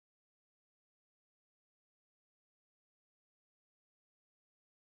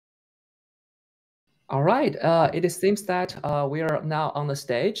All right, it seems that we are now on the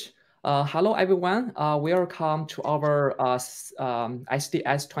stage. Hello, everyone. Welcome to our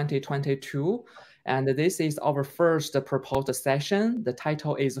SDS 2022. And this is our first proposed session. The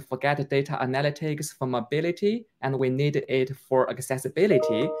title is Forget Data Analytics for Mobility, and we need it for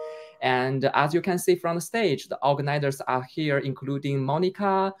accessibility. And as you can see from the stage, the organizers are here, including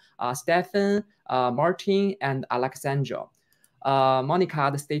Monika, Stephan, Martin, and Alexandra.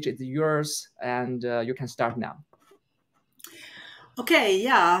 Monika, the stage is yours, and you can start now. Okay,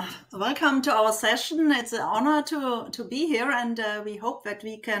 yeah, welcome to our session. It's an honor to be here, and we hope that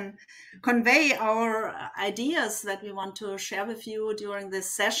we can convey our ideas that we want to share with you during this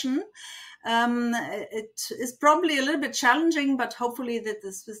session. It is probably a little bit challenging, but hopefully that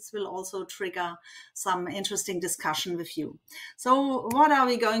this will also trigger some interesting discussion with you. So what are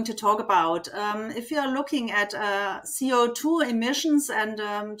we going to talk about? If you're looking at CO2 emissions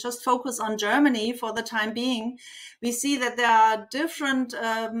and just focus on Germany for the time being, we see that there are different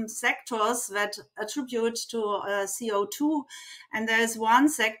sectors that attribute to CO2. And there is one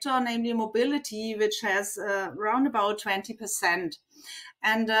sector, namely mobility, which has around about 20%.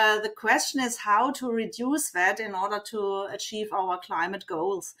 And the question is how to reduce that in order to achieve our climate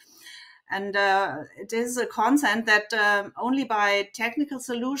goals. And it is a consent that only by technical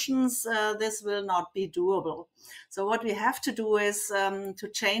solutions, this will not be doable. So what we have to do is to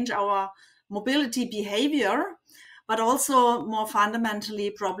change our mobility behavior, but also more fundamentally,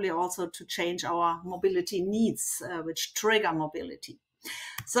 probably also to change our mobility needs, which trigger mobility.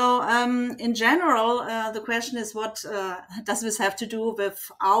 So in general, the question is, what does this have to do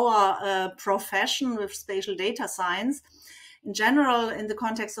with our profession, with spatial data science? In general, in the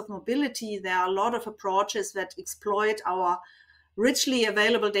context of mobility, there are a lot of approaches that exploit our richly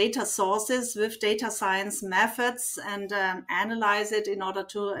available data sources with data science methods and analyze it in order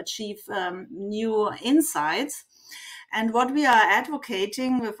to achieve new insights. And what we are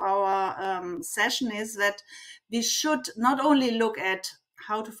advocating with our session is that we should not only look at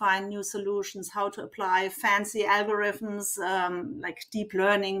how to find new solutions, how to apply fancy algorithms like deep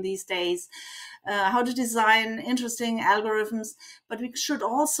learning these days, how to design interesting algorithms, but we should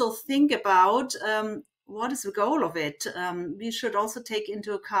also think about what is the goal of it. We should also take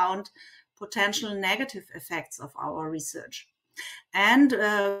into account potential negative effects of our research. And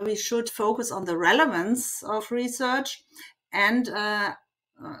we should focus on the relevance of research and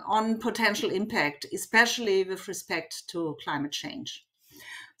on potential impact, especially with respect to climate change.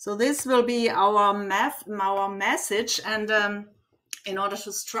 So this will be our message. And in order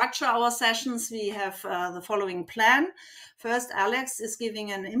to structure our sessions, we have the following plan. First, Alex is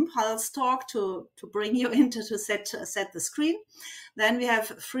giving an impulse talk to bring you into to set the screen. Then we have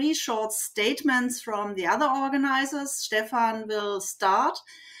 3 short statements from the other organizers. Stephan will start.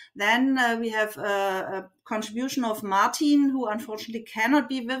 Then we have a contribution of Martin, who unfortunately cannot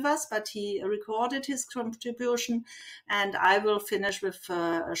be with us, but he recorded his contribution. And I will finish with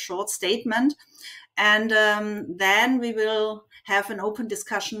a short statement. And then we will have an open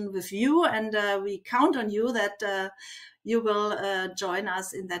discussion with you. And we count on you that you will join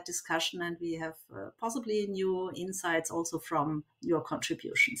us in that discussion, and we have possibly new insights also from your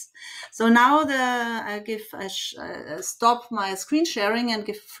contributions. So now I stop my screen sharing and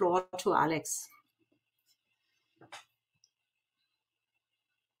give the floor to Alex.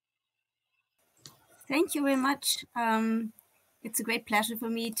 Thank you very much. It's a great pleasure for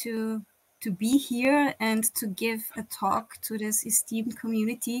me to be here and to give a talk to this esteemed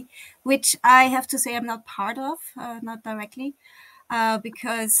community, which I have to say I'm not part of, not directly,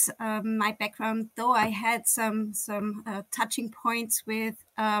 because my background, though I had some touching points with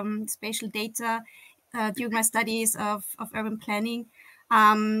spatial data during my studies of urban planning,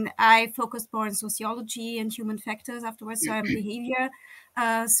 I focused more on sociology and human factors afterwards. So I'm a behavior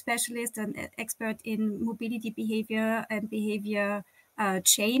specialist and expert in mobility behavior and behavior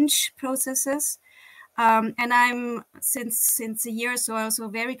change processes. And I'm since a year or so also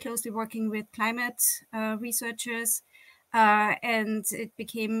very closely working with climate researchers. And it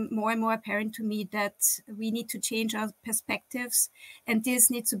became more and more apparent to me that we need to change our perspectives, and this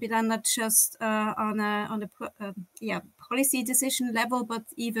needs to be done not just on a policy decision level, but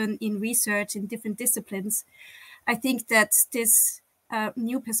even in research in different disciplines. I think that this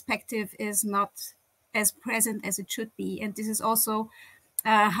new perspective is not as present as it should be, and this is also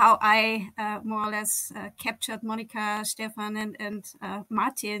how I more or less captured Monika, Stephan, and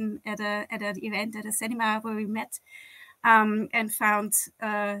Martin at an event, at a seminar where we met. And found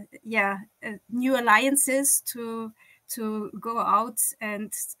new alliances to go out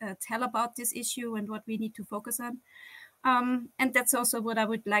and tell about this issue and what we need to focus on. And that's also what I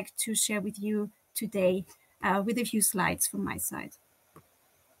would like to share with you today with a few slides from my side.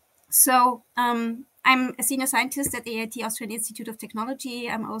 So I'm a senior scientist at the AIT Austrian Institute of Technology.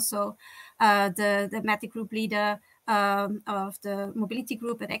 I'm also the MATIC group leader of the mobility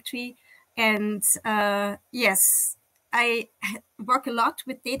group at Actually. And yes, I work a lot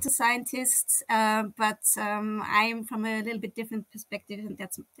with data scientists, but I'm from a little bit different perspective, and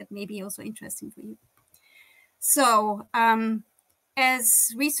that may be also interesting for you. So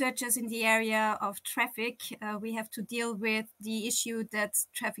as researchers in the area of traffic, we have to deal with the issue that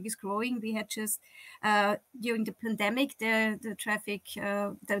traffic is growing. We had just, during the pandemic, the traffic,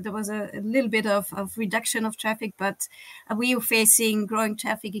 there was a little bit of reduction of traffic, but we are facing growing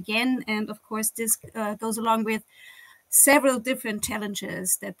traffic again. And of course, this goes along with several different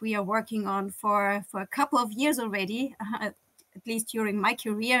challenges that we are working on for a couple of years already. At least during my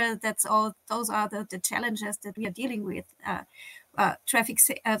career, those are the challenges that we are dealing with. Traffic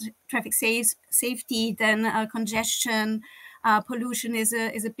safety, then congestion, pollution is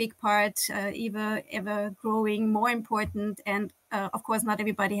a big part, ever growing, more important, and of course not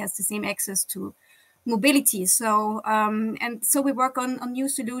everybody has the same access to mobility. So and so we work on new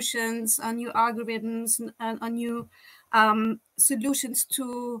solutions, on new algorithms, on new solutions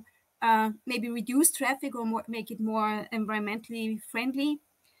to maybe reduce traffic or make it more environmentally friendly.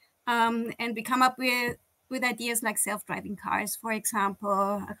 And we come up with ideas like self-driving cars, for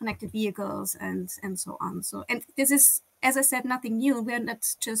example, connected vehicles, and so on. So, and this is, as I said, nothing new. We're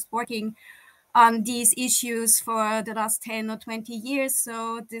not just working on these issues for the last 10 or 20 years.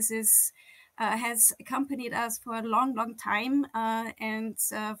 So this is has accompanied us for a long, long time. And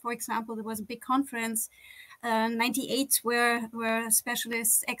for example, there was a big conference 98 where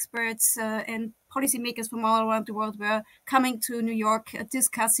specialists, experts, and policymakers from all around the world were coming to New York,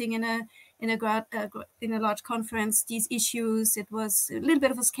 discussing in a large conference these issues. It was a little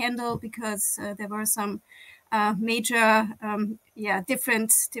bit of a scandal because there were some major,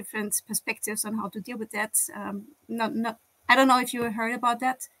 different perspectives on how to deal with that. I don't know if you heard about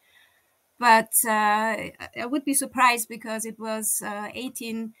that, but I would be surprised because it was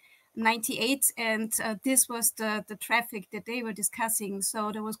 1898, and this was the traffic that they were discussing.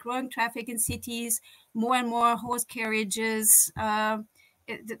 So there was growing traffic in cities, more and more horse carriages. The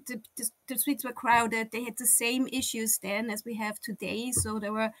streets were crowded. They had the same issues then as we have today. So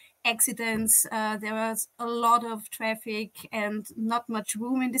there were accidents. There was a lot of traffic and not much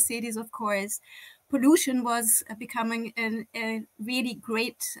room in the cities, of course. Pollution was becoming a really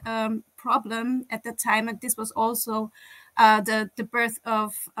great problem at that time. And this was also the birth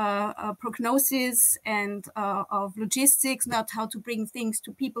of prognosis and of logistics, not how to bring things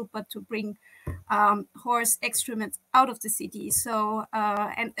to people, but to bring horse excrement out of the city. So,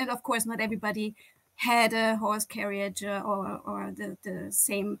 and of course, not everybody had a horse carriage or the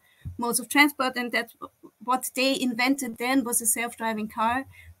same modes of transport. And that's what they invented then was a self-driving car.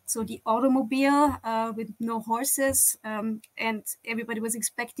 So the automobile with no horses, and everybody was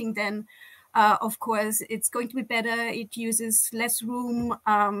expecting then, of course, it's going to be better. It uses less room.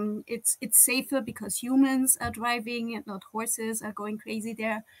 It's safer because humans are driving and not horses are going crazy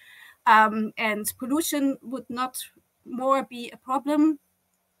there. And pollution would not more be a problem.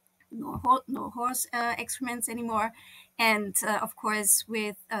 No horse excrements anymore. And of course,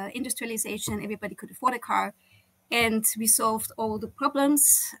 with industrialization, everybody could afford a car. And we solved all the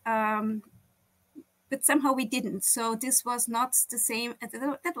problems, but somehow we didn't. So this was not the same.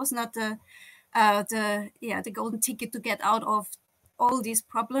 That was not the golden ticket to get out of all these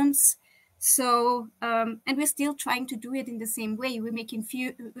problems. So and we're still trying to do it in the same way. We're making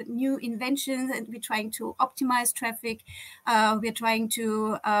few new inventions, and we're trying to optimize traffic. We're trying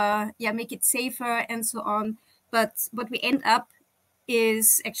to make it safer and so on. But what we end up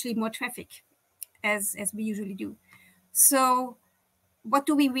is actually more traffic, as we usually do. So what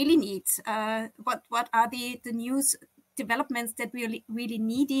do we really need? What are the news developments that we're really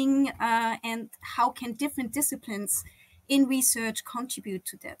needing, and how can different disciplines in research contribute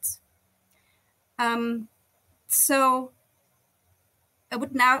to that? So I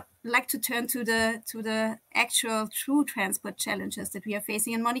would now like to turn to the actual true transport challenges that we are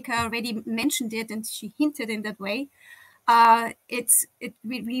facing. And Monika already mentioned it, and she hinted in that way.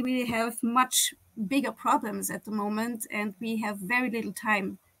 We really have much bigger problems at the moment, and we have very little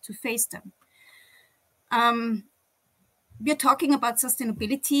time to face them. We're talking about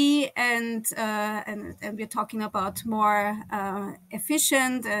sustainability, and we're talking about more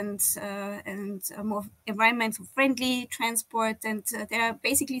efficient and more environmental friendly transport. And there are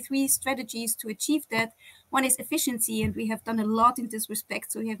basically 3 strategies to achieve that. One is efficiency, and we have done a lot in this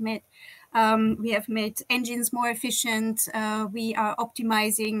respect. So we have made engines more efficient. We are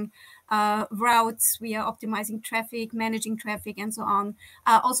optimizing routes. We are optimizing traffic, managing traffic, and so on.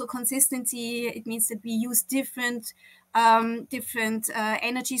 Also consistency. It means that we use different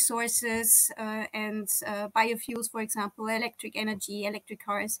energy sources and biofuels, for example, electric energy, electric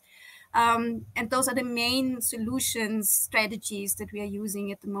cars. And those are the main solutions, strategies that we are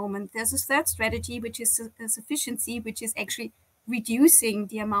using at the moment. There's a third strategy, which is sufficiency, which is actually reducing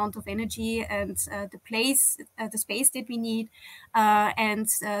the amount of energy and the space that we need, and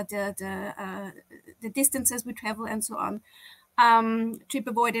the distances we travel, and so on, trip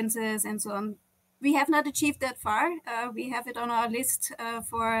avoidances, and so on. We have not achieved that far. We have it on our list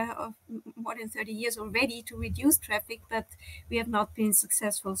for more than 30 years already to reduce traffic, but we have not been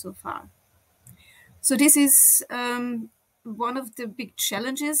successful so far. So this is one of the big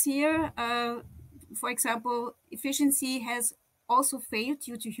challenges here. For example, efficiency has also failed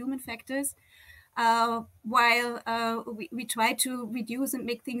due to human factors. While we try to reduce and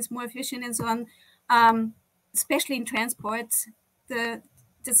make things more efficient and so on, especially in transport, the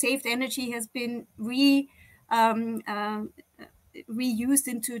saved energy has been reused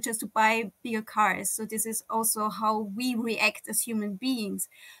into just to buy bigger cars. So this is also how we react as human beings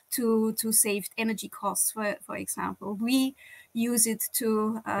to saved energy costs. For example, we use it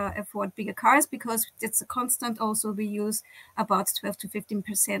to afford bigger cars because it's a constant. Also, we use about 12 to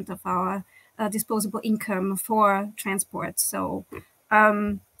 15% of our disposable income for transport. So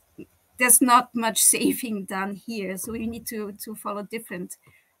there's not much saving done here. So we need to follow different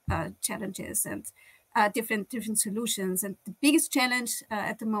challenges and different solutions. And the biggest challenge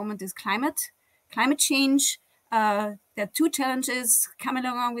at the moment is climate change. There are two challenges coming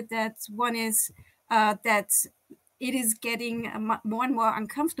along with that. One is that it is getting more and more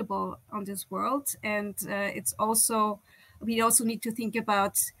uncomfortable on this world, and we also need to think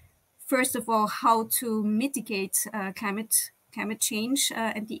about, first of all, how to mitigate climate change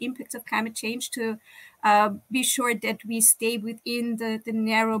and the impacts of climate change, to be sure that we stay within the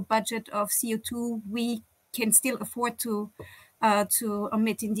narrow budget of CO2 we can still afford to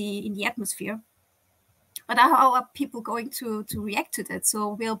emit in the atmosphere. But how are people going to react to that?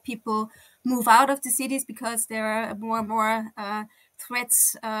 So will people move out of the cities because there are more and more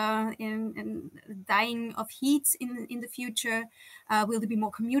threats in dying of heat in the future? Will there be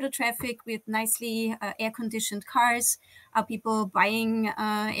more commuter traffic with nicely air-conditioned cars? Are people buying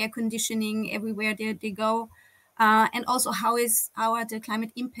air conditioning everywhere they go? And also, how are the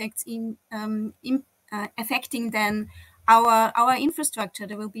climate impacts affecting then our infrastructure?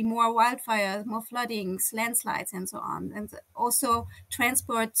 There will be more wildfires, more floodings, landslides, and so on. And also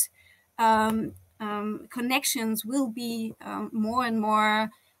transport connections will be more and more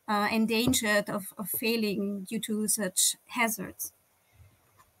endangered of failing due to such hazards.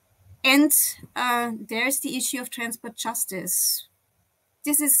 And there's the issue of transport justice.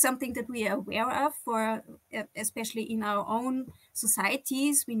 This is something that we are aware of, especially in our own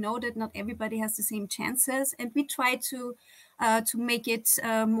societies. We know that not everybody has the same chances, and we try to make it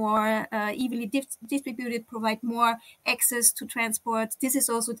more evenly distributed, provide more access to transport. This is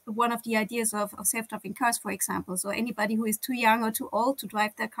also one of the ideas of self-driving cars, for example. So anybody who is too young or too old to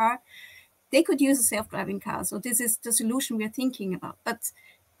drive their car, they could use a self-driving car. So this is the solution we're thinking about. But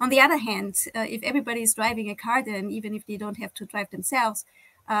on the other hand, if everybody is driving a car, then even if they don't have to drive themselves,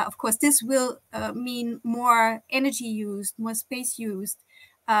 of course, this will mean more energy used, more space used.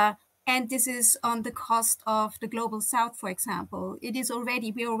 And this is on the cost of the global south, for example. We're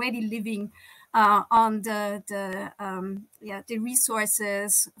already living on the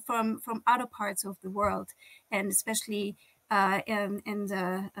resources from other parts of the world, and especially in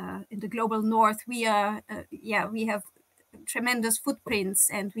the global north, we have tremendous footprints,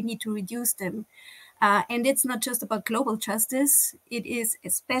 and we need to reduce them. And it's not just about global justice; it is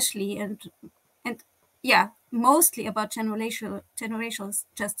especially and mostly about generational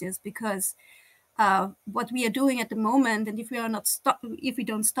justice, because what we are doing at the moment, and if we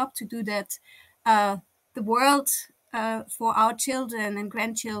don't stop to do that, the world for our children and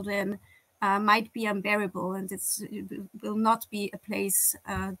grandchildren might be unbearable, and it will not be a place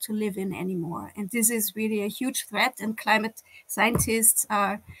to live in anymore. And this is really a huge threat, and climate scientists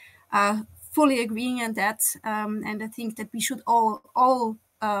are fully agreeing on that. And I think that we should all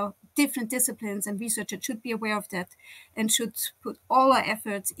different disciplines and researchers should be aware of that, and should put all our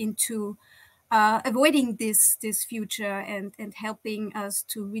efforts into avoiding this future and helping us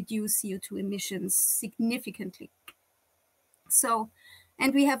to reduce CO2 emissions significantly. So,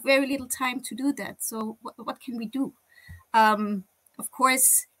 and we have very little time to do that. So what can we do? Of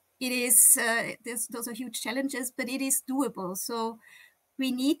course, it is those are huge challenges, but it is doable. So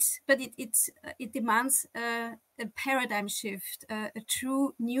we need, but it demands a paradigm shift, a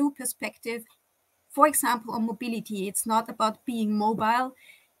true new perspective. For example, on mobility, it's not about being mobile.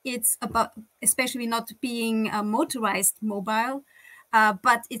 It's about especially not being motorized mobile,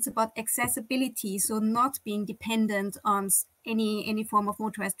 but it's about accessibility. So not being dependent on any form of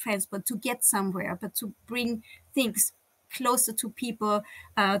motorized transport to get somewhere, but to bring things closer to people,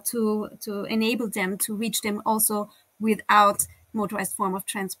 to enable them to reach them also without motorized form of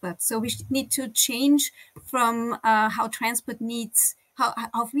transport. So we need to change from how transport needs,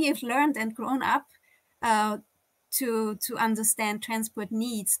 how we have learned and grown up to understand transport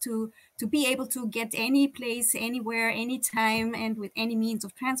needs, to be able to get any place, anywhere, anytime, and with any means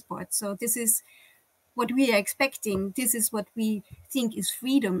of transport. So this is what we are expecting. This is what we think is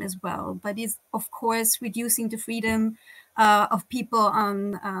freedom as well, but it's of course reducing the freedom of people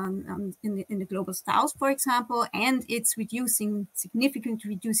in the global south, for example, and it's significantly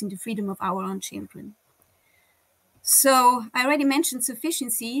reducing the freedom of our own children. So I already mentioned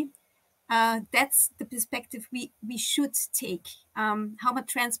sufficiency. That's the perspective we should take. How much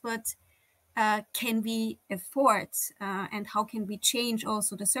transport can we afford, and how can we change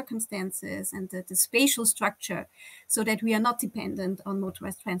also the circumstances and the spatial structure so that we are not dependent on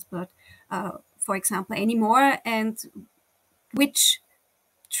motorized transport, for example, anymore, and which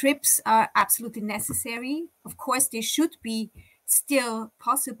trips are absolutely necessary. Of course, they should be still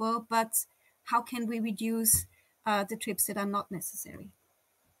possible, but how can we reduce the trips that are not necessary?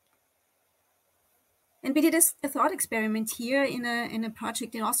 And we did a thought experiment here in a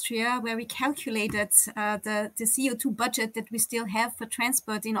project in Austria where we calculated the CO2 budget that we still have for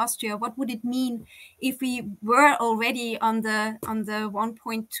transport in Austria. What would it mean if we were already on the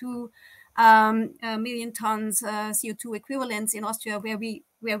 1.2 million tons CO2 equivalents in Austria, where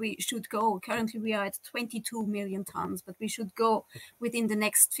we should go? Currently, we are at 22 million tons, but we should go within the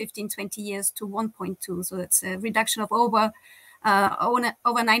next 15-20 years to 1.2. So it's a reduction of over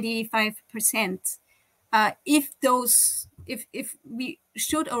 95%. If we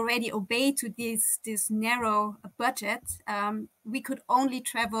should already obey to this narrow budget, we could only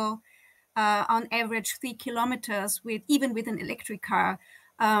travel on average 3 kilometers even with an electric car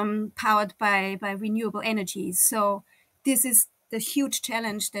powered by renewable energies. So this is the huge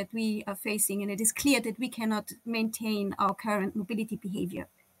challenge that we are facing, and it is clear that we cannot maintain our current mobility behavior.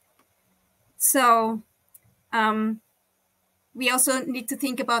 So we also need to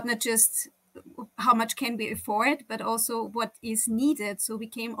think about not just how much can we afford, but also what is needed. So we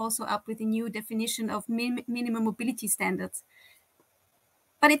came also up with a new definition of minimum mobility standards.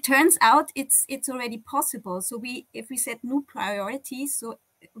 But it turns out it's already possible. So if we set new priorities, so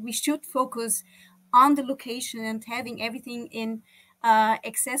we should focus on the location and having everything in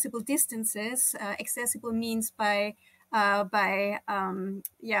accessible distances. Accessible means by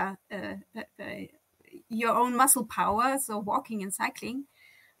your own muscle power, so walking and cycling.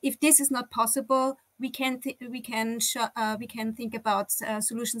 If this is not possible, we can think about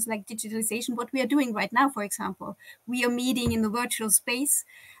solutions like digitalization. What we are doing right now, for example, we are meeting in the virtual space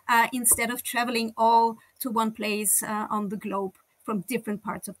instead of traveling all to one place on the globe from different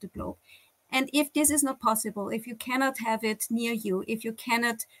parts of the globe. And if this is not possible, if you cannot have it near you, if you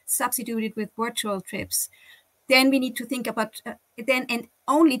cannot substitute it with virtual trips, then we need to think about then and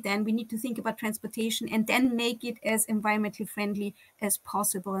only then we need to think about transportation, and then make it as environmentally friendly as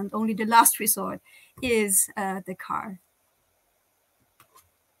possible. And only the last resort is the car.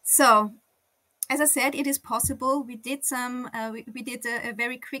 So, as I said, it is possible. We did we did a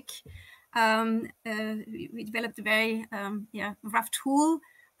very quick. We developed a very rough tool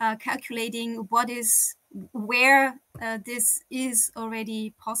calculating where this is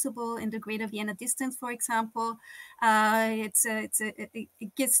already possible in the Greater Vienna distance, for example. It's a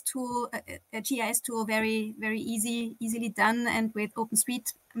GIS tool, a GIS tool, very easily done, and with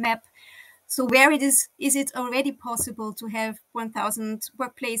OpenStreetMap. So where is it already possible to have 1,000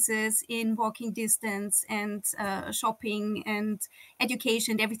 workplaces in walking distance, and shopping and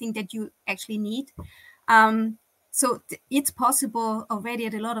education, everything that you actually need. So it's possible already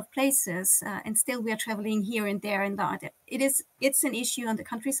at a lot of places, and still we are traveling here and there and that. It's an issue on the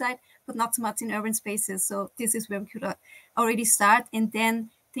countryside, but not so much in urban spaces. So this is where we could already start, and then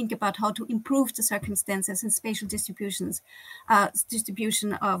think about how to improve the circumstances and spatial distribution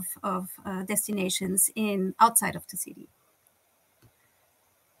of destinations outside of the city.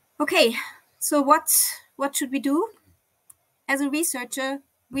 Okay, so what should we do? As a researcher,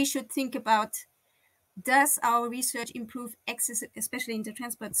 we should think about, does our research improve access, especially in the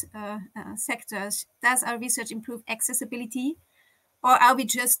transport sectors? Does our research improve accessibility, or are we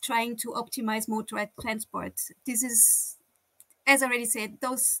just trying to optimize motorized transport? This is as I already said,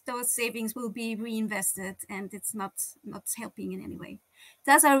 those savings will be reinvested, and it's not helping in any way.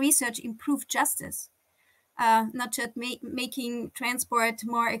 Does our research improve justice? Not just making transport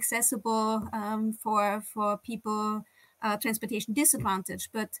more accessible for people transportation disadvantaged,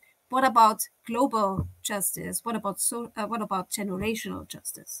 but what about global justice? What about generational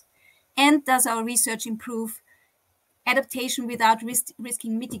justice? And does our research improve adaptation without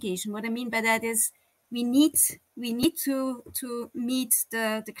risking mitigation? What I mean by that is we need to meet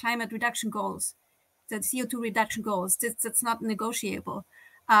the climate reduction goals, the CO2 reduction goals. That's not negotiable,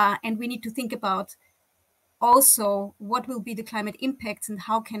 and we need to think about also what will be the climate impacts and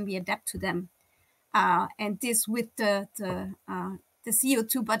how can we adapt to them. And this with the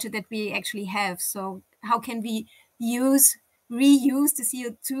CO2 budget that we actually have. So how can we reuse the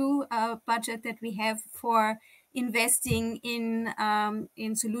CO2 budget that we have for investing in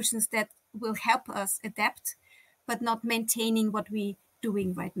solutions that will help us adapt, but not maintaining what we're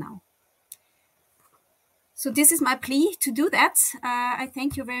doing right now. So this is my plea to do that. I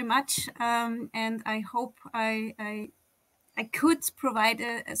thank you very much, and I hope I could provide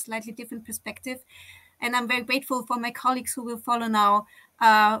a slightly different perspective. And I'm very grateful for my colleagues who will follow now,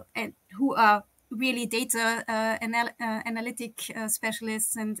 and who are really data analytic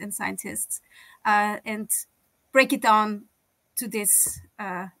specialists and scientists, and break it down to this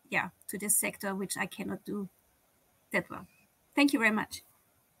to this sector, which I cannot do that well. Thank you very much.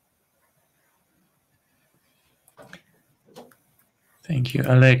 Thank you,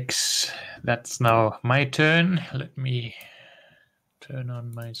 Alex. That's now my turn. Let me turn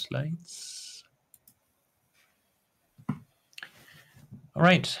on my slides. All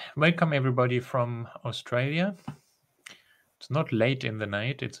right, welcome everybody from Australia. It's not late in the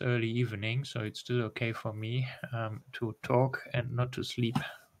night, it's early evening, so it's still okay for me to talk and not to sleep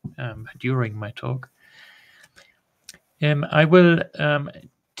during my talk. I will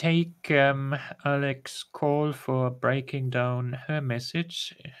take Alex's call for breaking down her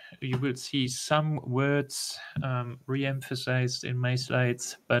message. You will see some words re-emphasized in my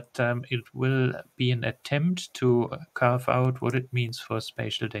slides, but it will be an attempt to carve out what it means for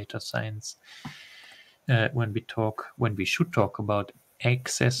spatial data science when we should talk about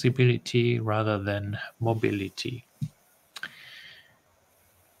accessibility rather than mobility.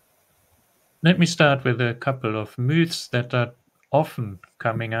 Let me start with a couple of myths that are often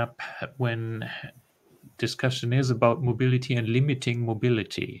coming up when discussion is about mobility and limiting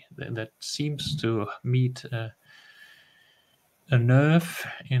mobility. That seems to meet a nerve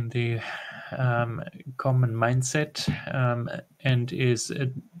in the common mindset and is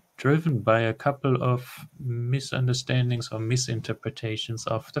driven by a couple of misunderstandings or misinterpretations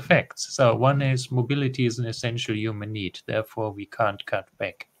of the facts. So one is mobility is an essential human need, therefore we can't cut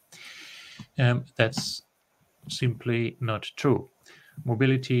back. That's simply not true.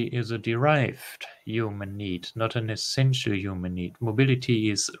 Mobility is a derived human need, not an essential human need.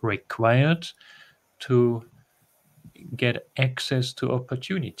 Mobility is required to get access to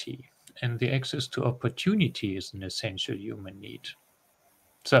opportunity, and the access to opportunity is an essential human need.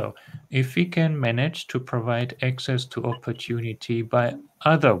 So if we can manage to provide access to opportunity by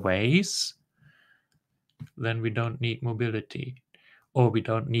other ways, then we don't need mobility, or we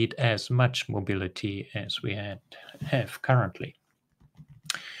don't need as much mobility as we have currently.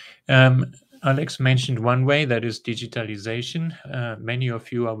 Alex mentioned one way, that is digitalization. Many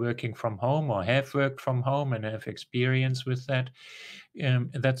of you are working from home or have worked from home and have experience with that.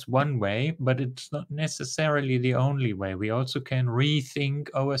 That's one way, but it's not necessarily the only way. We also can rethink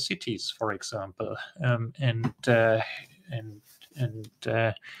our cities, for example, and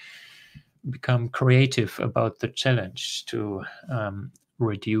become creative about the challenge to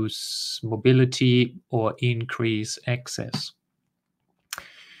reduce mobility or increase access.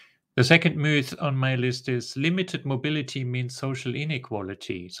 The second myth on my list is limited mobility means social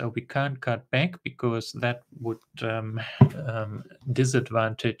inequality. So we can't cut back because that would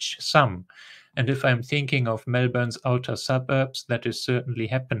disadvantage some. And if I'm thinking of Melbourne's outer suburbs, that is certainly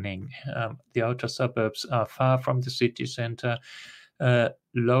happening. The outer suburbs are far from the city centre,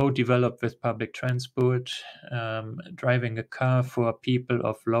 low developed with public transport. Driving a car for people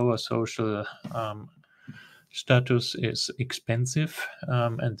of lower social status is expensive,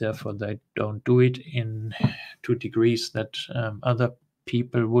 and therefore they don't do it to degrees that other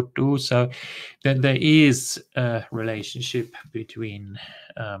people would do. So then there is a relationship between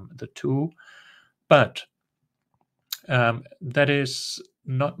the two, but that is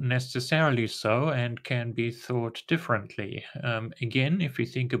not necessarily so and can be thought differently. Again, if we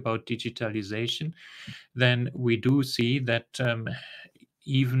think about digitalization, then we do see that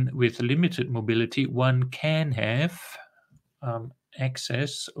even with limited mobility, one can have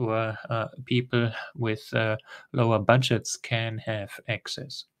access, or people with lower budgets can have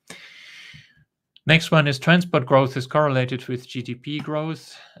access. Next one is transport growth is correlated with GDP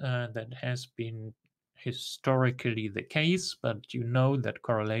growth. That has been historically the case, but you know that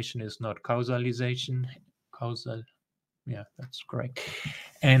correlation is not causalization. Yeah, that's correct.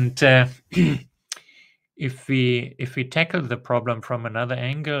 And if we tackle the problem from another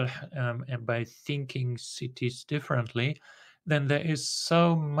angle, and by thinking cities differently, then there is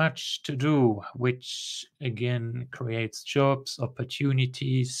so much to do, which again creates jobs,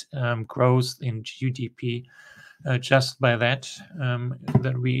 opportunities, growth in GDP, just by that,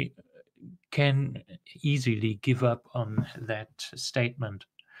 that we can easily give up on that statement.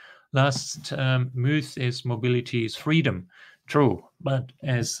 Last myth is mobility is freedom. True, but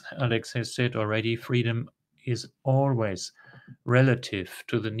as Alex has said already, freedom is always relative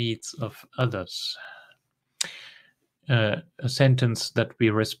to the needs of others. A sentence that we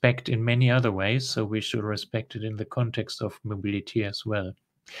respect in many other ways, so we should respect it in the context of mobility as well.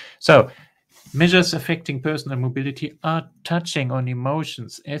 So, measures affecting personal mobility are touching on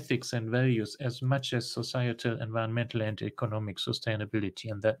emotions, ethics, and values as much as societal, environmental, and economic sustainability,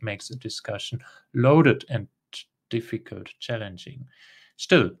 and that makes the discussion loaded and difficult, challenging.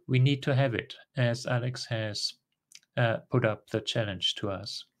 Still, we need to have it, as Alex has put up the challenge to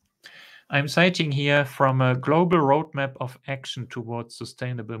us. I'm citing here from a global roadmap of action towards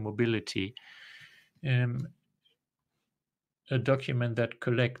sustainable mobility, a document that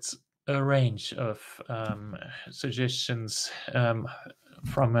collects a range of suggestions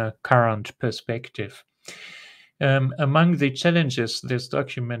from a current perspective. Among the challenges this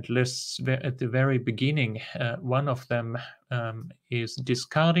document lists at the very beginning, one of them is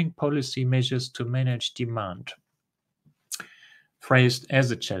discarding policy measures to manage demand, phrased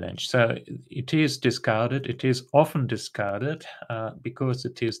as a challenge. So it is discarded. It is often discarded because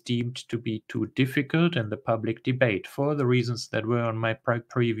it is deemed to be too difficult in the public debate for the reasons that were on my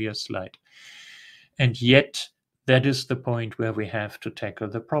previous slide. And yet, that is the point where we have to tackle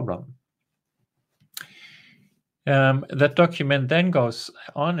the problem. That document then goes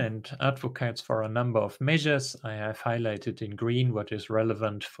on and advocates for a number of measures. I have highlighted in green what is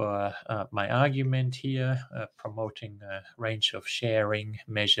relevant for my argument here, promoting a range of sharing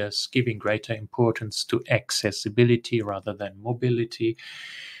measures, giving greater importance to accessibility rather than mobility,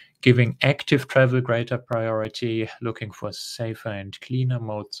 giving active travel greater priority, looking for safer and cleaner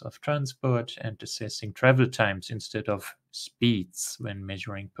modes of transport, and assessing travel times instead of speeds when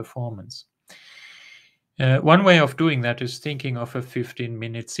measuring performance. One way of doing that is thinking of a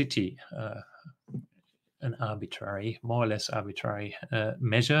 15-minute city, an arbitrary, more or less arbitrary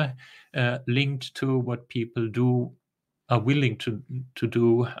measure linked to what people are willing to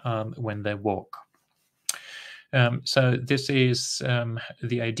do when they walk. So this is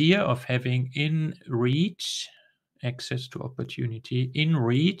the idea of having in reach access to opportunity, in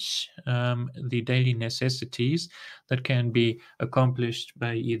reach the daily necessities that can be accomplished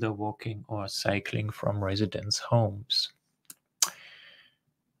by either walking or cycling from residents' homes.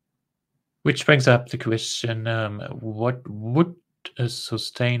 Which brings up the question, what would a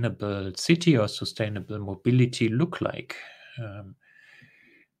sustainable city or sustainable mobility look like?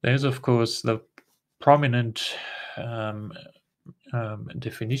 There's, of course, the prominent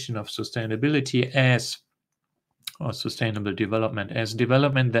definition of sustainability or sustainable development as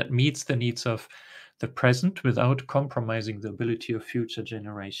development that meets the needs of the present without compromising the ability of future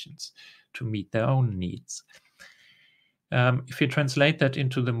generations to meet their own needs. If you translate that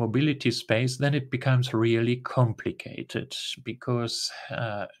into the mobility space, then it becomes really complicated because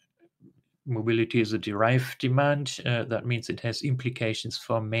mobility is a derived demand. That means it has implications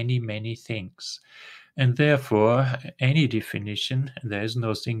for many, many things. And therefore, any definition, there is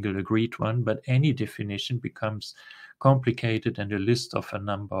no single agreed one, but any definition becomes complicated and a list of a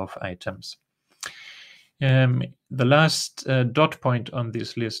number of items. The last dot point on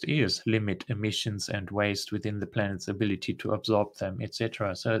this list is limit emissions and waste within the planet's ability to absorb them,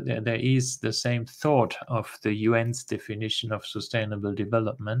 etc. So there is the same thought of the UN's definition of sustainable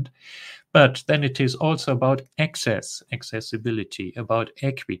development, but then it is also about accessibility, about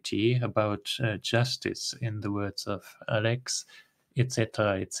equity, about justice, in the words of Alex,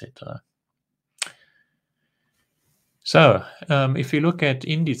 etc., etc. So, if you look at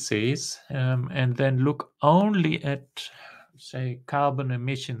indices and then look only at, say, carbon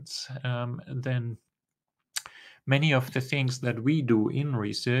emissions, then many of the things that we do in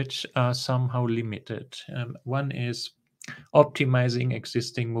research are somehow limited. One is optimizing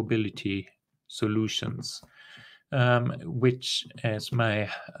existing mobility solutions, which, as my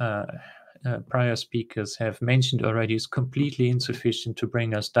prior speakers have mentioned already, is completely insufficient to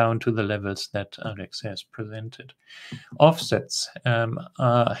bring us down to the levels that Alex has presented. Offsets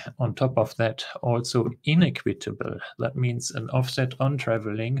are, on top of that, also inequitable. That means an offset on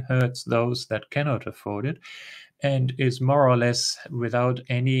traveling hurts those that cannot afford it and is more or less without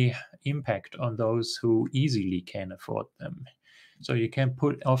any impact on those who easily can afford them. So you can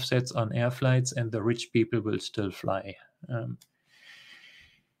put offsets on air flights and the rich people will still fly.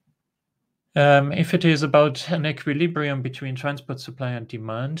 If it is about an equilibrium between transport supply and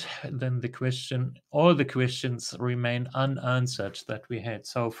demand, then all the questions remain unanswered that we had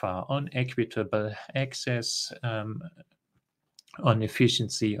so far on equitable access, on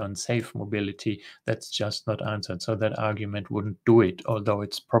efficiency, on safe mobility. That's just not answered. So that argument wouldn't do it, although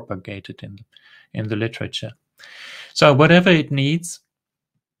it's propagated in the literature. So whatever it needs,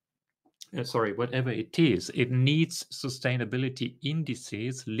 whatever it is, it needs sustainability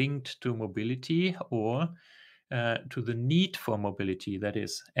indices linked to mobility or to the need for mobility, that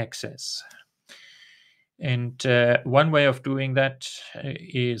is access. And one way of doing that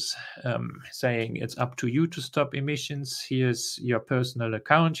is saying it's up to you to stop emissions. Here's your personal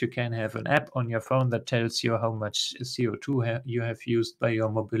account. You can have an app on your phone that tells you how much CO2 you have used by your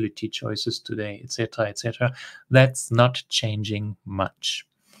mobility choices today, etc., etc. That's not changing much.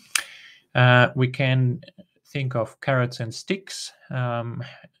 We can think of carrots and sticks.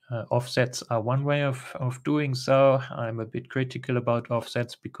 Offsets are one way of doing so. I'm a bit critical about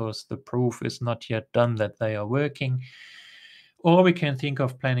offsets because the proof is not yet done that they are working. Or we can think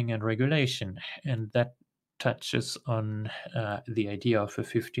of planning and regulation, and that touches on the idea of a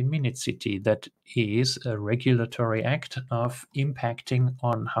 15-minute city. That is a regulatory act of impacting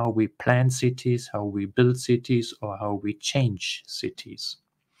on how we plan cities, how we build cities, or how we change cities.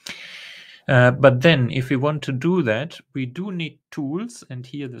 But then if we want to do that, we do need tools, and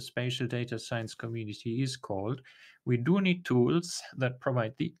here the spatial data science community is called. We do need tools that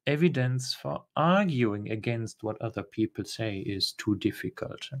provide the evidence for arguing against what other people say is too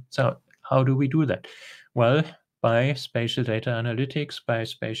difficult. So how do we do that? Well, by spatial data analytics, by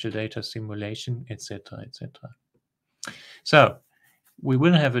spatial data simulation, etc., etc. So we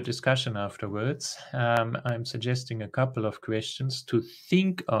will have a discussion afterwards. I'm suggesting a couple of questions to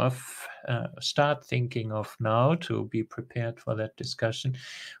think of, start thinking of now to be prepared for that discussion.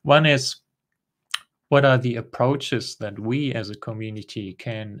 One is, what are the approaches that we as a community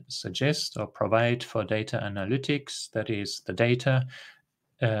can suggest or provide for data analytics? That is the data,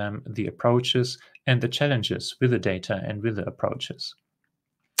 the approaches, and the challenges with the data and with the approaches.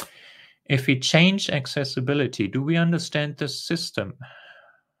 If we change accessibility, do we understand the system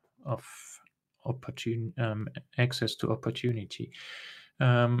of access to opportunity?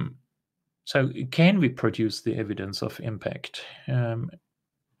 So can we produce the evidence of impact?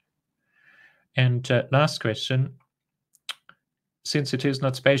 And last question, since it is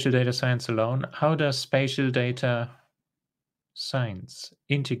not spatial data science alone, how does spatial data science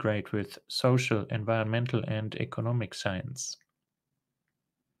integrate with social, environmental, and economic science?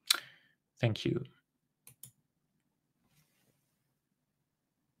 Thank you.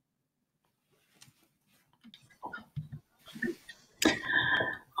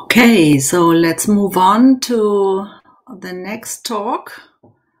 Okay, so let's move on to the next talk,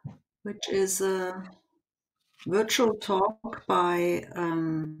 which is a virtual talk by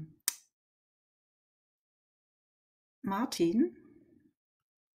Martin.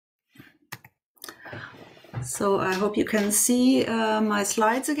 So I hope you can see my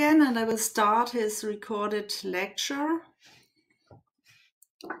slides again, and I will start his recorded lecture.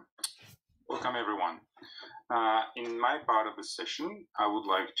 Welcome, everyone. In my part of the session, I would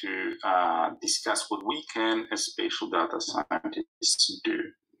like to discuss what we can as spatial data scientists do.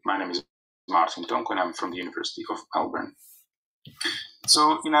 My name is Martin Tomko, and I'm from the University of Melbourne.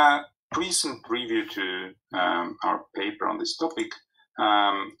 So in a recent review to our paper on this topic,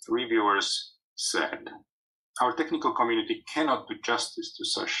 reviewers said, our technical community cannot do justice to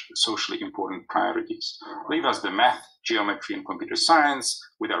such socially important priorities. Leave us the math, geometry, and computer science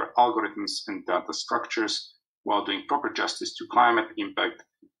with our algorithms and data structures while doing proper justice to climate impact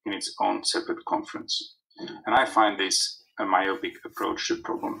in its own separate conference. And I find this a myopic approach to the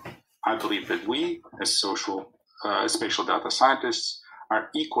problem. I believe that we, as spatial data scientists, are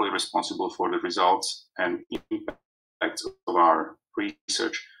equally responsible for the results and impacts of our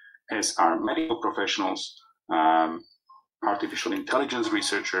research as are medical professionals, artificial intelligence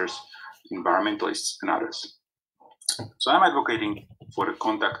researchers, environmentalists, and others. So I'm advocating for the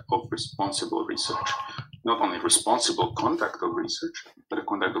conduct of responsible research. Not only responsible conduct of research, but the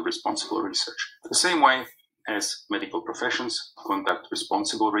conduct of responsible research. The same way as medical professions conduct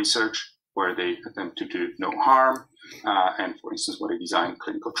responsible research, where they attempt to do no harm. And for instance, where they design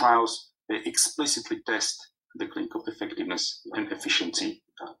clinical trials, they explicitly test the clinical effectiveness and efficiency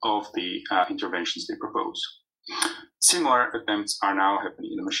of the interventions they propose. Similar attempts are now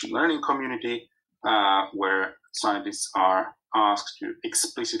happening in the machine learning community, where scientists are asked to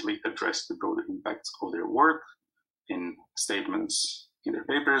explicitly address the broader impacts of their work in statements in their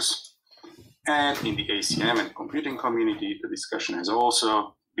papers. And in the ACM and computing community, the discussion has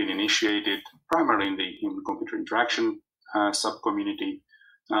also been initiated primarily in the human-computer interaction sub-community,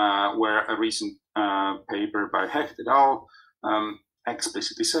 where a recent paper by Hecht et al.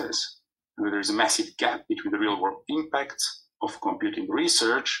 Explicitly says that there is a massive gap between the real-world impacts of computing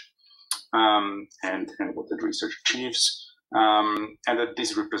research and what that research achieves, and that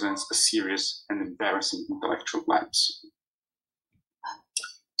this represents a serious and embarrassing intellectual lapse.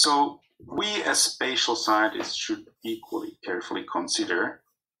 So we as spatial scientists should equally carefully consider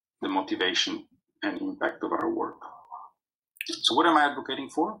the motivation and impact of our work. So what am I advocating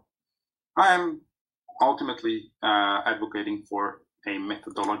for? I am ultimately advocating for a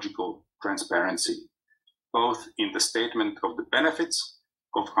methodological transparency, both in the statement of the benefits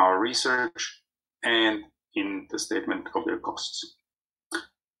of our research and in the statement of their costs.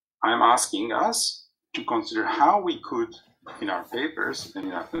 I'm asking us to consider how we could, in our papers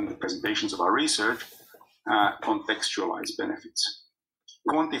and in the presentations of our research, contextualize benefits.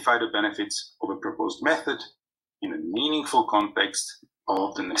 Quantify the benefits of a proposed method in a meaningful context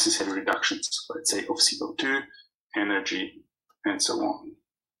of the necessary reductions, let's say of CO2, energy, and so on.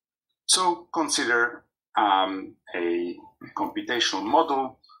 So consider a computational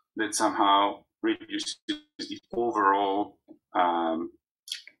model that somehow reduces the overall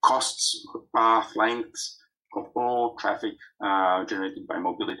costs, path lengths of all traffic generated by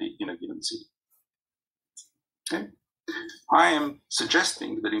mobility in a given city. Okay. I am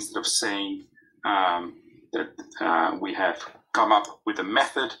suggesting that instead of saying that we have come up with a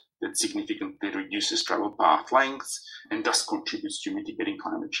method that significantly reduces travel path lengths and thus contributes to mitigating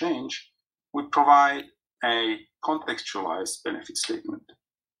climate change, we provide a contextualized benefit statement.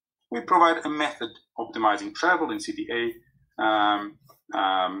 We provide a method optimizing travel in city A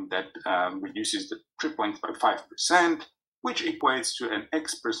that reduces the trip length by 5%, which equates to an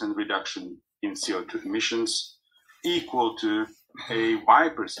X% reduction in CO2 emissions equal to a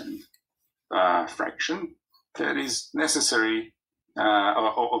Y% fraction that is necessary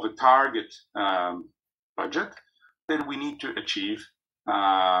of a target budget that we need to achieve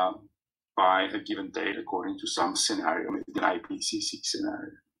by a given date according to some scenario, maybe an IPCC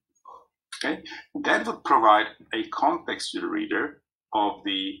scenario. Okay, that would provide a context to the reader of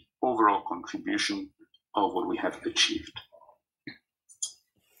the overall contribution of what we have achieved.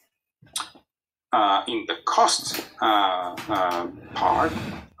 In the cost part,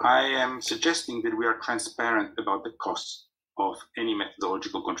 I am suggesting that we are transparent about the costs of any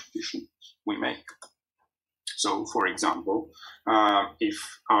methodological contribution we make. So, for example, if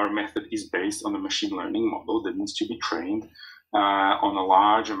our method is based on a machine learning model that needs to be trained on a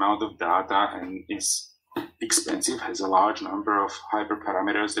large amount of data and is expensive, has a large number of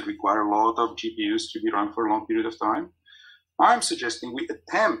hyperparameters that require a lot of GPUs to be run for a long period of time, I'm suggesting we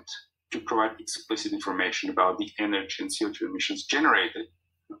attempt to provide explicit information about the energy and CO2 emissions generated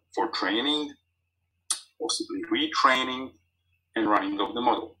for training, possibly retraining, and running of the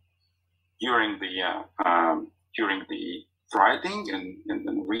model. During the writing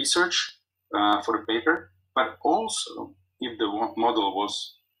and research for the paper, but also if the model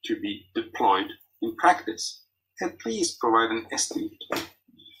was to be deployed in practice, at least provide an estimate.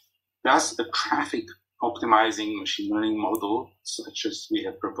 Does a traffic optimizing machine learning model, such as we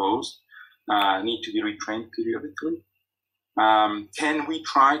have proposed, need to be retrained periodically? Can we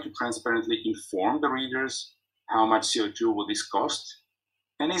try to transparently inform the readers how much CO2 will this cost?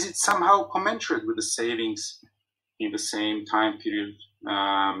 And is it somehow commensurate with the savings in the same time period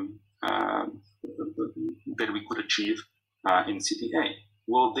that we could achieve in city A?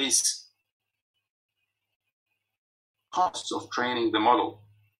 Will these costs of training the model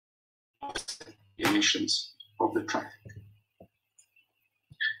offset the emissions of the traffic?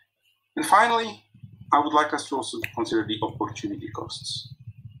 And finally, I would like us to also consider the opportunity costs.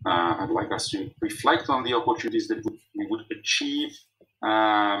 I'd like us to reflect on the opportunities that we would achieve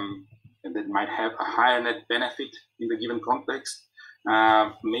and that might have a higher net benefit in the given context,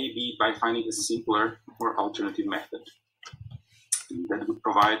 maybe by finding a simpler or alternative method that would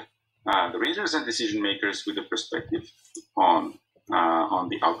provide the readers and decision makers with a perspective on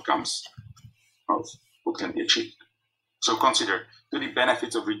the outcomes of what can be achieved. So consider, do the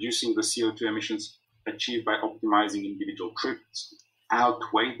benefits of reducing the CO2 emissions achieved by optimizing individual trips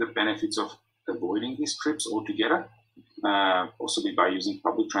outweigh the benefits of avoiding these trips altogether, possibly by using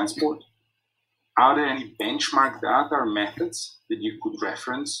public transport? Are there any benchmark data or methods that you could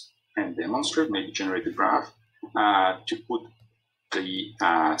reference and demonstrate, maybe generate a graph, to put the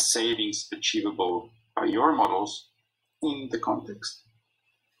savings achievable by your models in the context?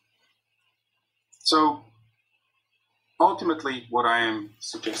 So ultimately, what I am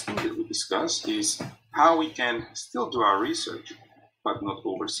suggesting that we discuss is how we can still do our research, but not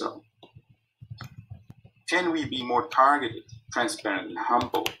oversell. Can we be more targeted, transparent, and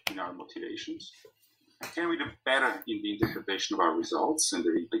humble in our motivations? Can we do better in the interpretation of our results and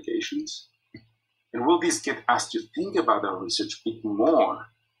their implications? And will this get us to think about our research a bit more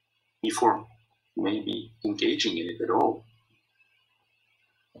before maybe engaging in it at all?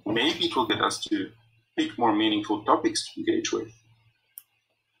 Maybe it will get us to pick more meaningful topics to engage with.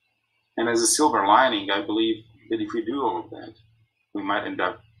 And as a silver lining, I believe that if we do all of that, we might end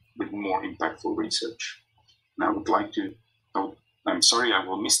up with more impactful research. And I would like to, I'm sorry I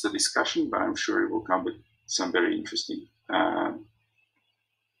will miss the discussion, but I'm sure it will come with some very interesting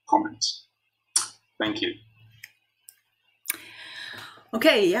comments. Thank you.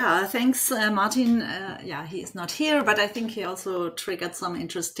 Okay, yeah, thanks, Martin. Yeah, he is not here, but I think he also triggered some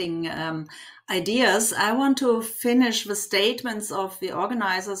interesting ideas. I want to finish the statements of the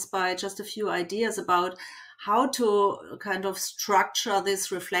organizers by just a few ideas about how to kind of structure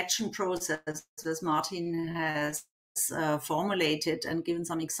this reflection process, as Martin has formulated and given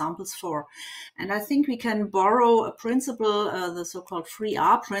some examples for. And I think we can borrow a principle, the so-called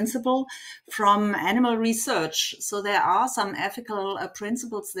 3R principle, from animal research. So there are some ethical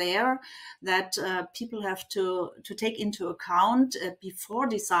principles there that people have to take into account before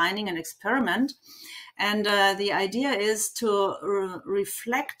designing an experiment. And the idea is to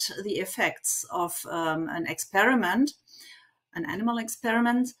reflect the effects of an experiment, an animal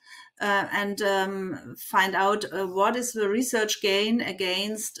experiment, and find out what is the research gain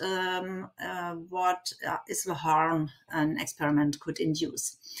against what is the harm an experiment could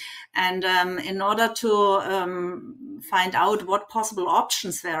induce. And in order to find out what possible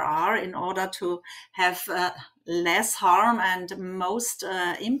options there are in order to have less harm and most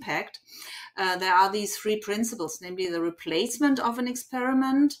impact, there are these three principles, namely the replacement of an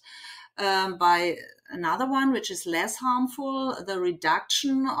experiment by another one which is less harmful, the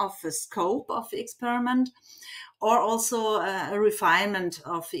reduction of the scope of the experiment, or also a refinement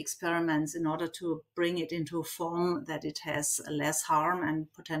of the experiments in order to bring it into a form that it has less harm and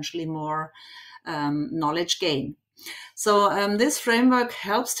potentially more knowledge gain. So this framework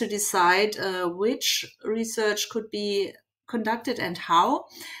helps to decide which research could be conducted and how,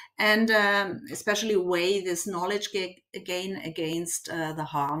 and especially weigh this knowledge gain against the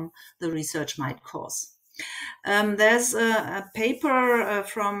harm the research might cause. There's a paper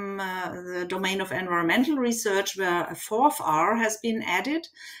from the domain of environmental research where a fourth R has been added,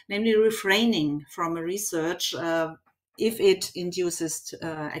 namely refraining from a research if it induces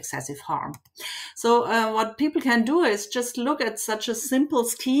excessive harm. So what people can do is just look at such a simple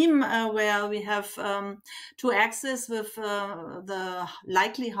scheme where we have two axes with the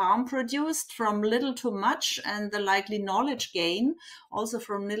likely harm produced from little to much and the likely knowledge gain also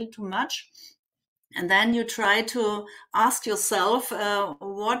from little to much. And then you try to ask yourself,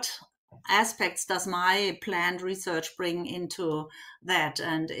 what aspects does my planned research bring into that?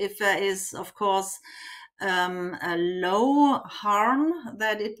 And if there is, of course, a low harm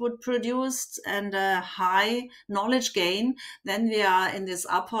that it would produce and a high knowledge gain, then we are in this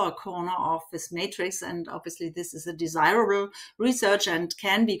upper corner of this matrix. And obviously this is a desirable research and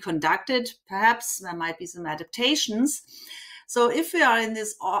can be conducted. Perhaps there might be some adaptations. So if we are in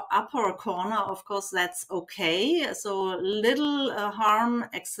this upper corner, of course, that's okay. So little harm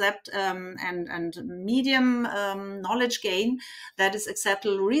except and medium knowledge gain that is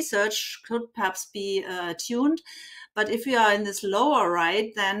acceptable research could perhaps be tuned. But if we are in this lower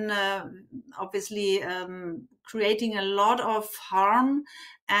right, then obviously creating a lot of harm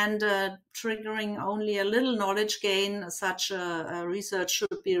and triggering only a little knowledge gain, such a research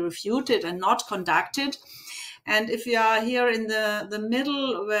should be refuted and not conducted. And if we are here in the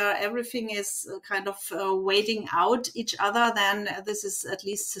middle where everything is kind of waiting out each other, then this is at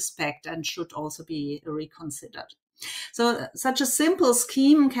least suspect and should also be reconsidered. So such a simple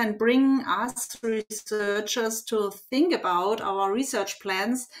scheme can bring us researchers to think about our research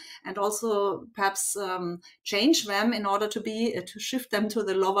plans and also perhaps change them in order to shift them to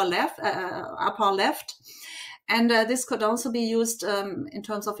the lower left, upper left. And this could also be used in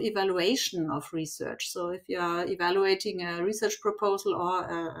terms of evaluation of research. So if you are evaluating a research proposal or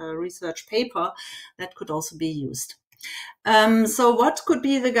a research paper, that could also be used. So what could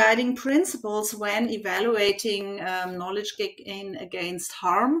be the guiding principles when evaluating knowledge gain against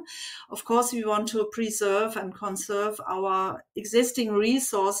harm? Of course, we want to preserve and conserve our existing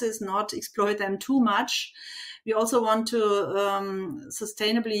resources, not exploit them too much. We also want to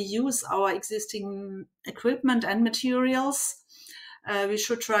sustainably use our existing equipment and materials. We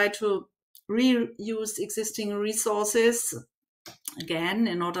should try to reuse existing resources again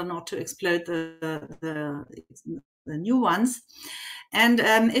in order not to exploit the new ones. And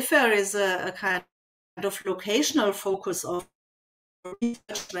if there is a kind of locational focus of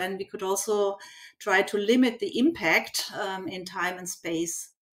research, then we could also try to limit the impact in time and space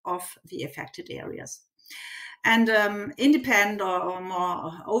of the affected areas. And independent or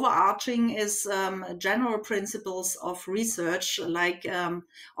more overarching is general principles of research, like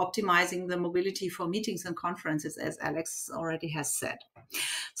optimizing the mobility for meetings and conferences, as Alex already has said.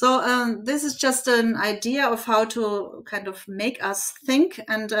 So this is just an idea of how to kind of make us think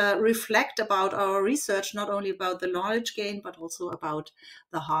and reflect about our research, not only about the knowledge gain, but also about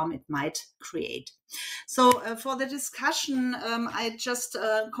the harm it might create. So for the discussion, I just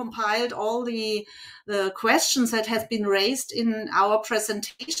compiled all the questions that have been raised in our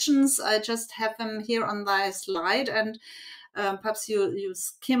presentations. I just have them here on the slide, and perhaps you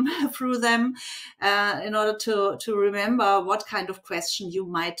skim through them in order to remember what kind of question you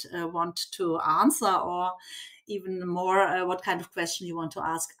might want to answer, or even more, what kind of question you want to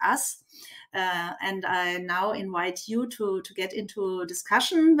ask us. And I now invite you to get into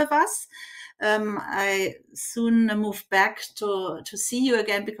discussion with us. I soon move back to see you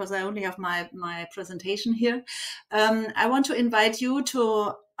again, because I only have my presentation here. I want to invite you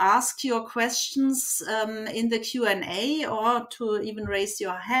to ask your questions in the Q&A, or to even raise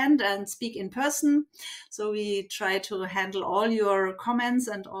your hand and speak in person. So we try to handle all your comments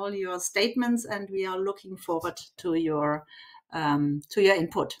and all your statements, and we are looking forward to your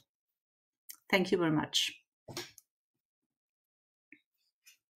input. Thank you very much.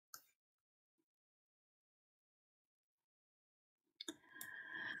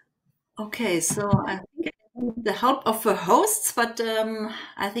 Okay, so I think I need the help of the hosts, but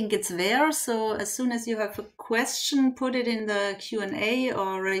I think it's there. So as soon as you have a question, put it in the Q&A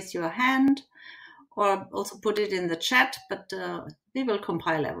or raise your hand, or also put it in the chat, but we will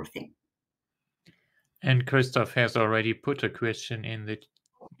compile everything. And Christoph has already put a question in the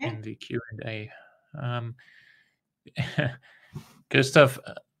Q&A. Christoph,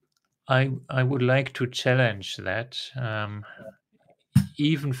 I would like to challenge that.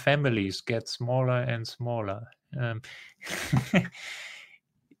 Even families get smaller and smaller.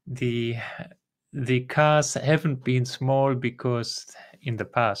 The cars haven't been small because in the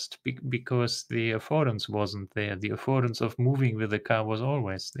past, because the affordance wasn't there. The affordance of moving with the car was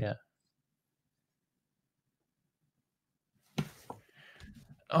always there.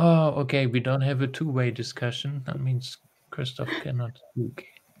 Oh, okay. We don't have a two-way discussion. That means Christoph cannot speak.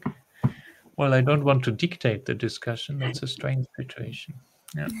 Well, I don't want to dictate the discussion. That's a strange situation.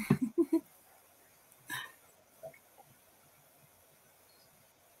 Yeah.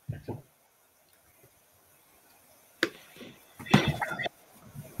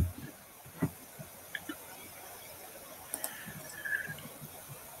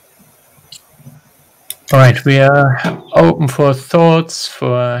 All right, we are open for thoughts,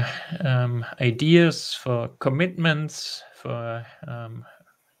 for ideas, for commitments, for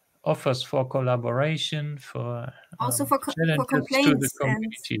offers for collaboration, for also for challenges complaints to the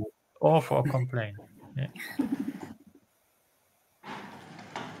community, or for complaint. Yeah.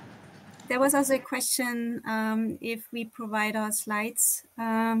 There was also a question if we provide our slides.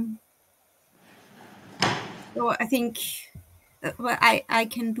 So I think well, I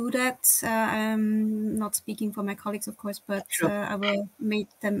can do that. I'm not speaking for my colleagues, of course, but Sure. I will make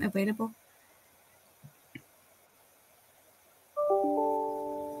them available.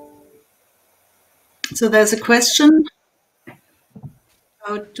 So there's a question.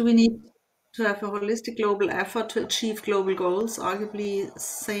 Do we need to have a holistic global effort to achieve global goals? Arguably,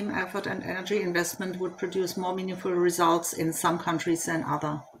 same effort and energy investment would produce more meaningful results in some countries than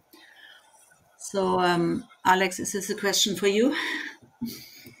other. So, Alex, is this a question for you?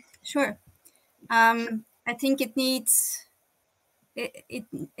 Sure. I think it needs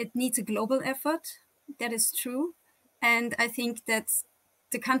a global effort. That is true, and I think that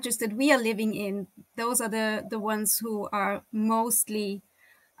the countries that we are living in, those are the ones who are mostly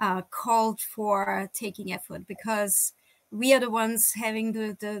called for taking effort, because we are the ones having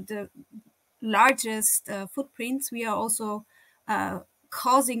the largest footprints. We are also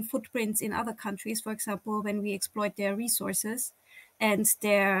causing footprints in other countries, for example, when we exploit their resources and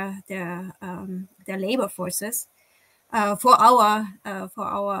their labor forces. for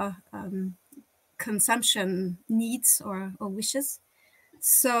our consumption needs or wishes.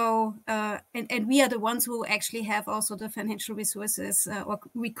 So and we are the ones who actually have also the financial resources, or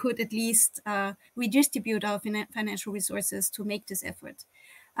we could at least redistribute our financial resources to make this effort.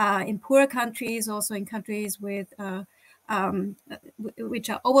 In poorer countries, also in countries with which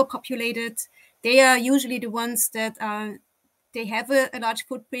are overpopulated, they are usually the ones that they have a large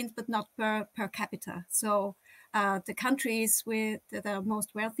footprint, but not per capita. So the countries that are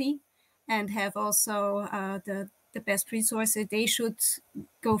most wealthy and have also the best resources, they should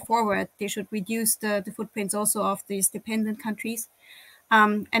go forward. They should reduce the footprints also of these dependent countries.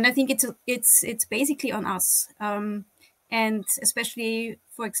 And I think it's basically on us. And especially,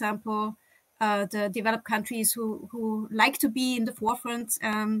 for example, the developed countries who like to be in the forefront,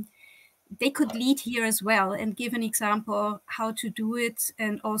 they could lead here as well and give an example how to do it,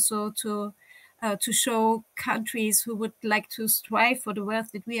 and also to show countries who would like to strive for the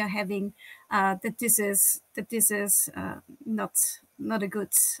wealth that we are having, that this is not a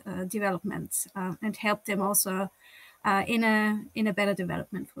good development, and help them also in a better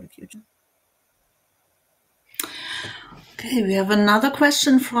development for the future. Okay, we have another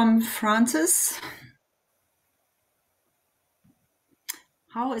question from Francis.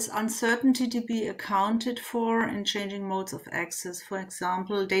 How is uncertainty to be accounted for in changing modes of access? For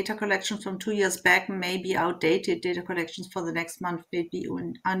example, data collections from 2 years back may be outdated. Data collections for the next month may be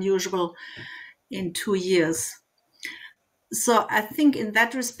unusual in 2 years. So I think in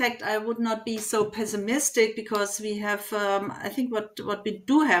that respect, I would not be so pessimistic, because we have, I think what we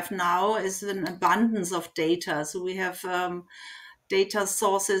do have now is an abundance of data. So we have data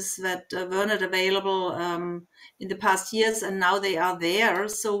sources that were not available in the past years, and now they are there.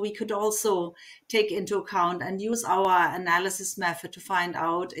 So we could also take into account and use our analysis method to find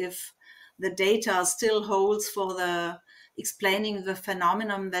out if the data still holds for the explaining the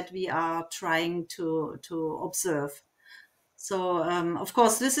phenomenon that we are trying to observe. So, of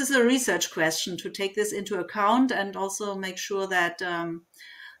course, this is a research question to take this into account, and also make sure that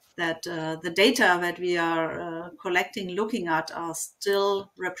the data that we are collecting, looking at, are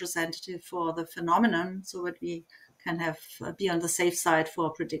still representative for the phenomenon, so that we can have be on the safe side for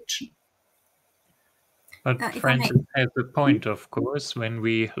prediction. But Francis has a point, of course. When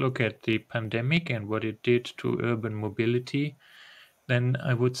we look at the pandemic and what it did to urban mobility, then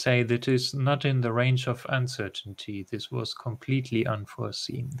I would say that is not in the range of uncertainty. This was completely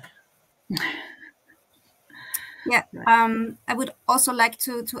unforeseen. Yeah, I would also like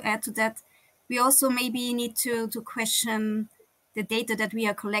to add to that. We also maybe need to question the data that we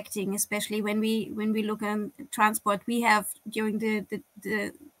are collecting, especially when we look at transport. We have during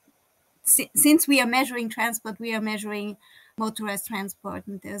since we are measuring transport, we are measuring motorized transport,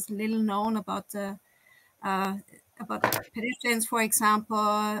 and there's little known about pedestrians, for example.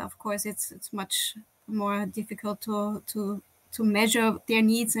 Of course, it's much more difficult to measure their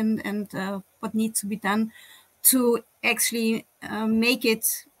needs and what needs to be done to actually make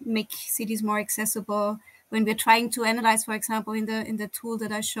cities more accessible. When we're trying to analyze, for example, in the tool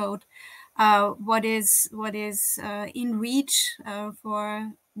that I showed, what is in reach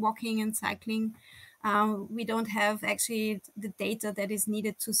for walking and cycling, we don't have actually the data that is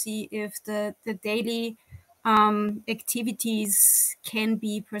needed to see if the daily activities can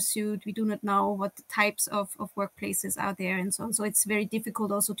be pursued. We do not know what the types of workplaces are there, and so on. So it's very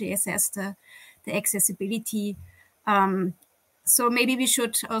difficult also to assess the accessibility. So maybe we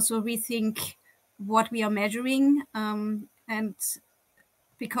should also rethink what we are measuring, and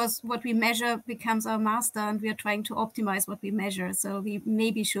because what we measure becomes our master, and we are trying to optimize what we measure. So we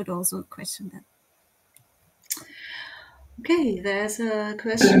maybe should also question that. Okay, there's a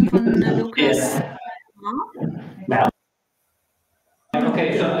question from Lucas.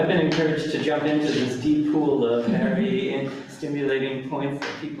 Okay, so I've been encouraged to jump into this deep pool of very stimulating points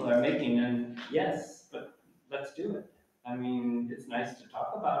that people are making, and yes, but let's do it. I mean, it's nice to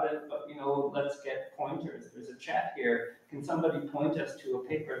talk about it, but let's get pointers. There's a chat here. Can somebody point us to a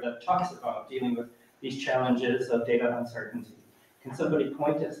paper that talks about dealing with these challenges of data uncertainty? Can somebody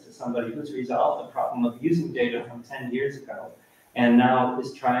point us to somebody who's resolved the problem of using data from 10 years ago and now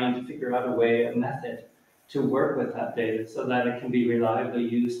is trying to figure out a method to work with that data so that it can be reliably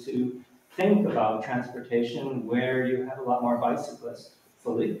used to think about transportation where you have a lot more bicyclists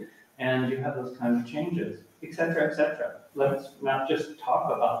fully, and you have those kinds of changes, et cetera, et cetera. Let's not just talk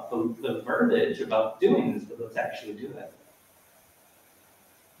about the verbiage about doing this, but let's actually do it.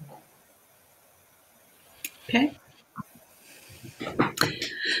 Okay.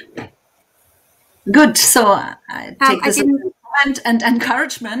 Good. So I take this. and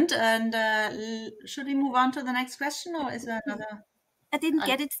encouragement. And should we move on to the next question, or is there another? I didn't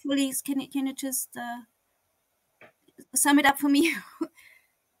get it fully. Can you just sum it up for me?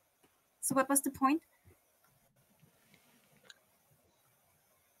 So what was the point?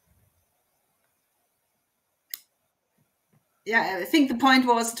 Yeah, I think the point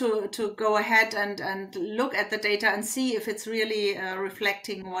was to go ahead and look at the data and see if it's really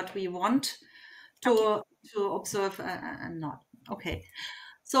reflecting what we want to observe and not. Okay.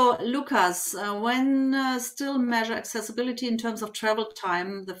 So Lucas, when still measure accessibility in terms of travel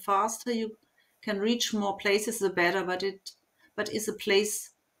time, the faster you can reach more places, the better. But is a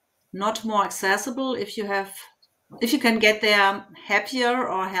place not more accessible if you can get there happier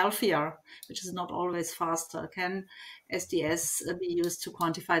or healthier, which is not always faster? Can SDS be used to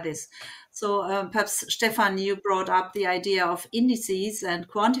quantify this? So perhaps Stephan, you brought up the idea of indices and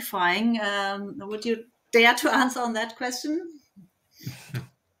quantifying. Would you dare to answer on that question?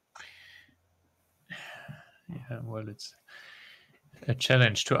 Yeah, well, it's a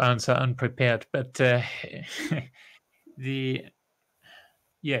challenge to answer unprepared, but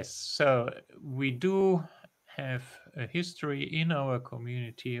yes, so we do have a history in our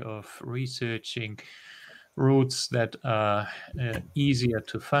community of researching routes that are easier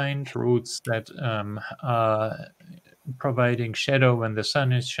to find, routes that are providing shadow when the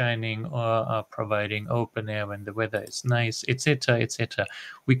sun is shining, or are providing open air when the weather is nice, etc., etc.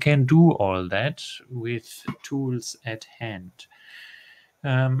 We can do all that with tools at hand.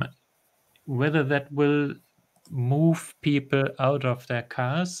 Whether that will move people out of their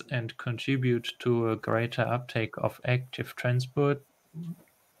cars and contribute to a greater uptake of active transport,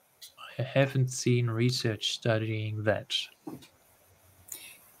 I haven't seen research studying that.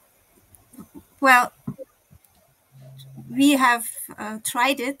 Well, we have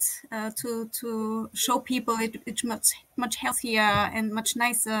tried it to show people it's much healthier and much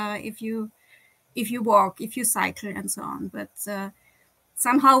nicer if you walk, if you cycle, and so on. But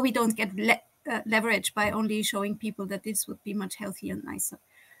somehow we don't get leverage by only showing people that this would be much healthier and nicer.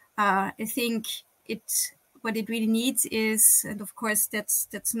 I think what it really needs is, and of course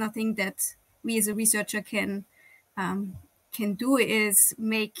that's nothing that we as a researcher can do, is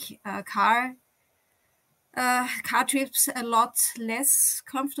make car trips a lot less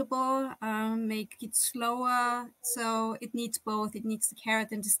comfortable, make it slower. So it needs both. It needs the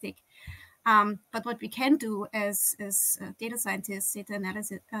carrot and the stick. But what we can do as data scientists, data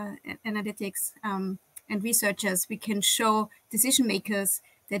analytics, and researchers, we can show decision makers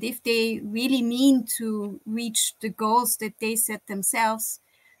that if they really mean to reach the goals that they set themselves,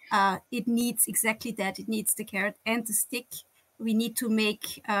 it needs exactly that. It needs the carrot and the stick. We need to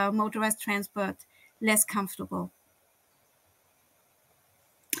make motorized transport less comfortable.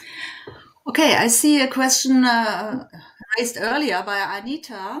 Okay, I see a question raised earlier by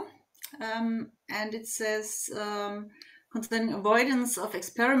Anita, and it says concerning avoidance of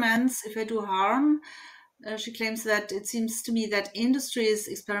experiments if they do harm. She claims that it seems to me that industry is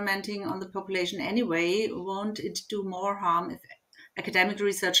experimenting on the population anyway. Won't it do more harm if academic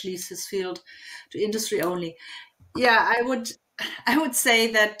research leaves this field to industry only? Yeah, I would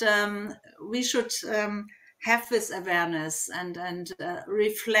say that we should have this awareness and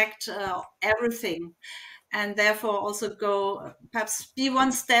reflect everything, and therefore also go perhaps be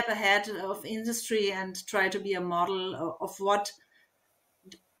one step ahead of industry and try to be a model of what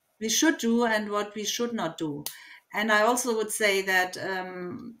we should do and what we should not do. And I also would say that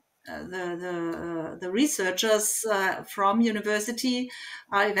the researchers from university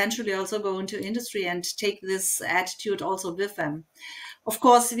are eventually also going to industry and take this attitude also with them. Of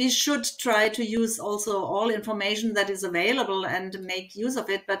course, we should try to use also all information that is available and make use of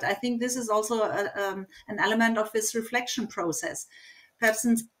it. But I think this is also an element of this reflection process. Perhaps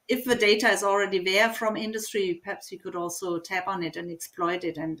if the data is already there from industry, perhaps we could also tap on it and exploit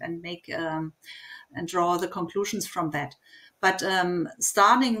it and make and draw the conclusions from that. But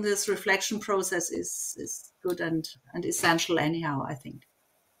starting this reflection process is good and essential anyhow, I think.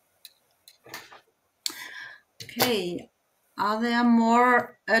 Okay. Are there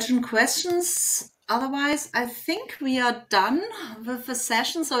more urgent questions? Otherwise, I think we are done with the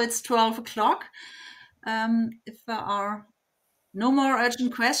session. So it's 12 o'clock. If there are no more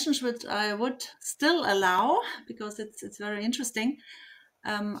urgent questions, which I would still allow because it's very interesting,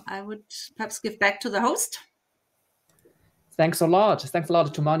 I would perhaps give back to the host. Thanks a lot. Thanks a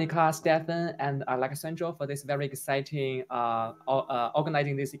lot to Monika, Stephan, and Alexandra for this very exciting,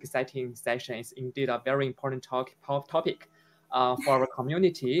 organizing this exciting session. Is indeed a very important topic for our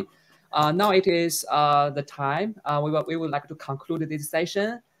community. Now it is the time. We would like to conclude this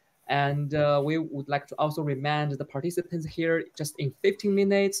session. And we would like to also remind the participants here, just in 15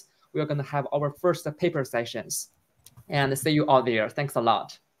 minutes, we are going to have our first paper sessions. And see you all there. Thanks a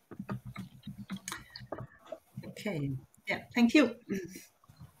lot. Okay. Yeah, thank you.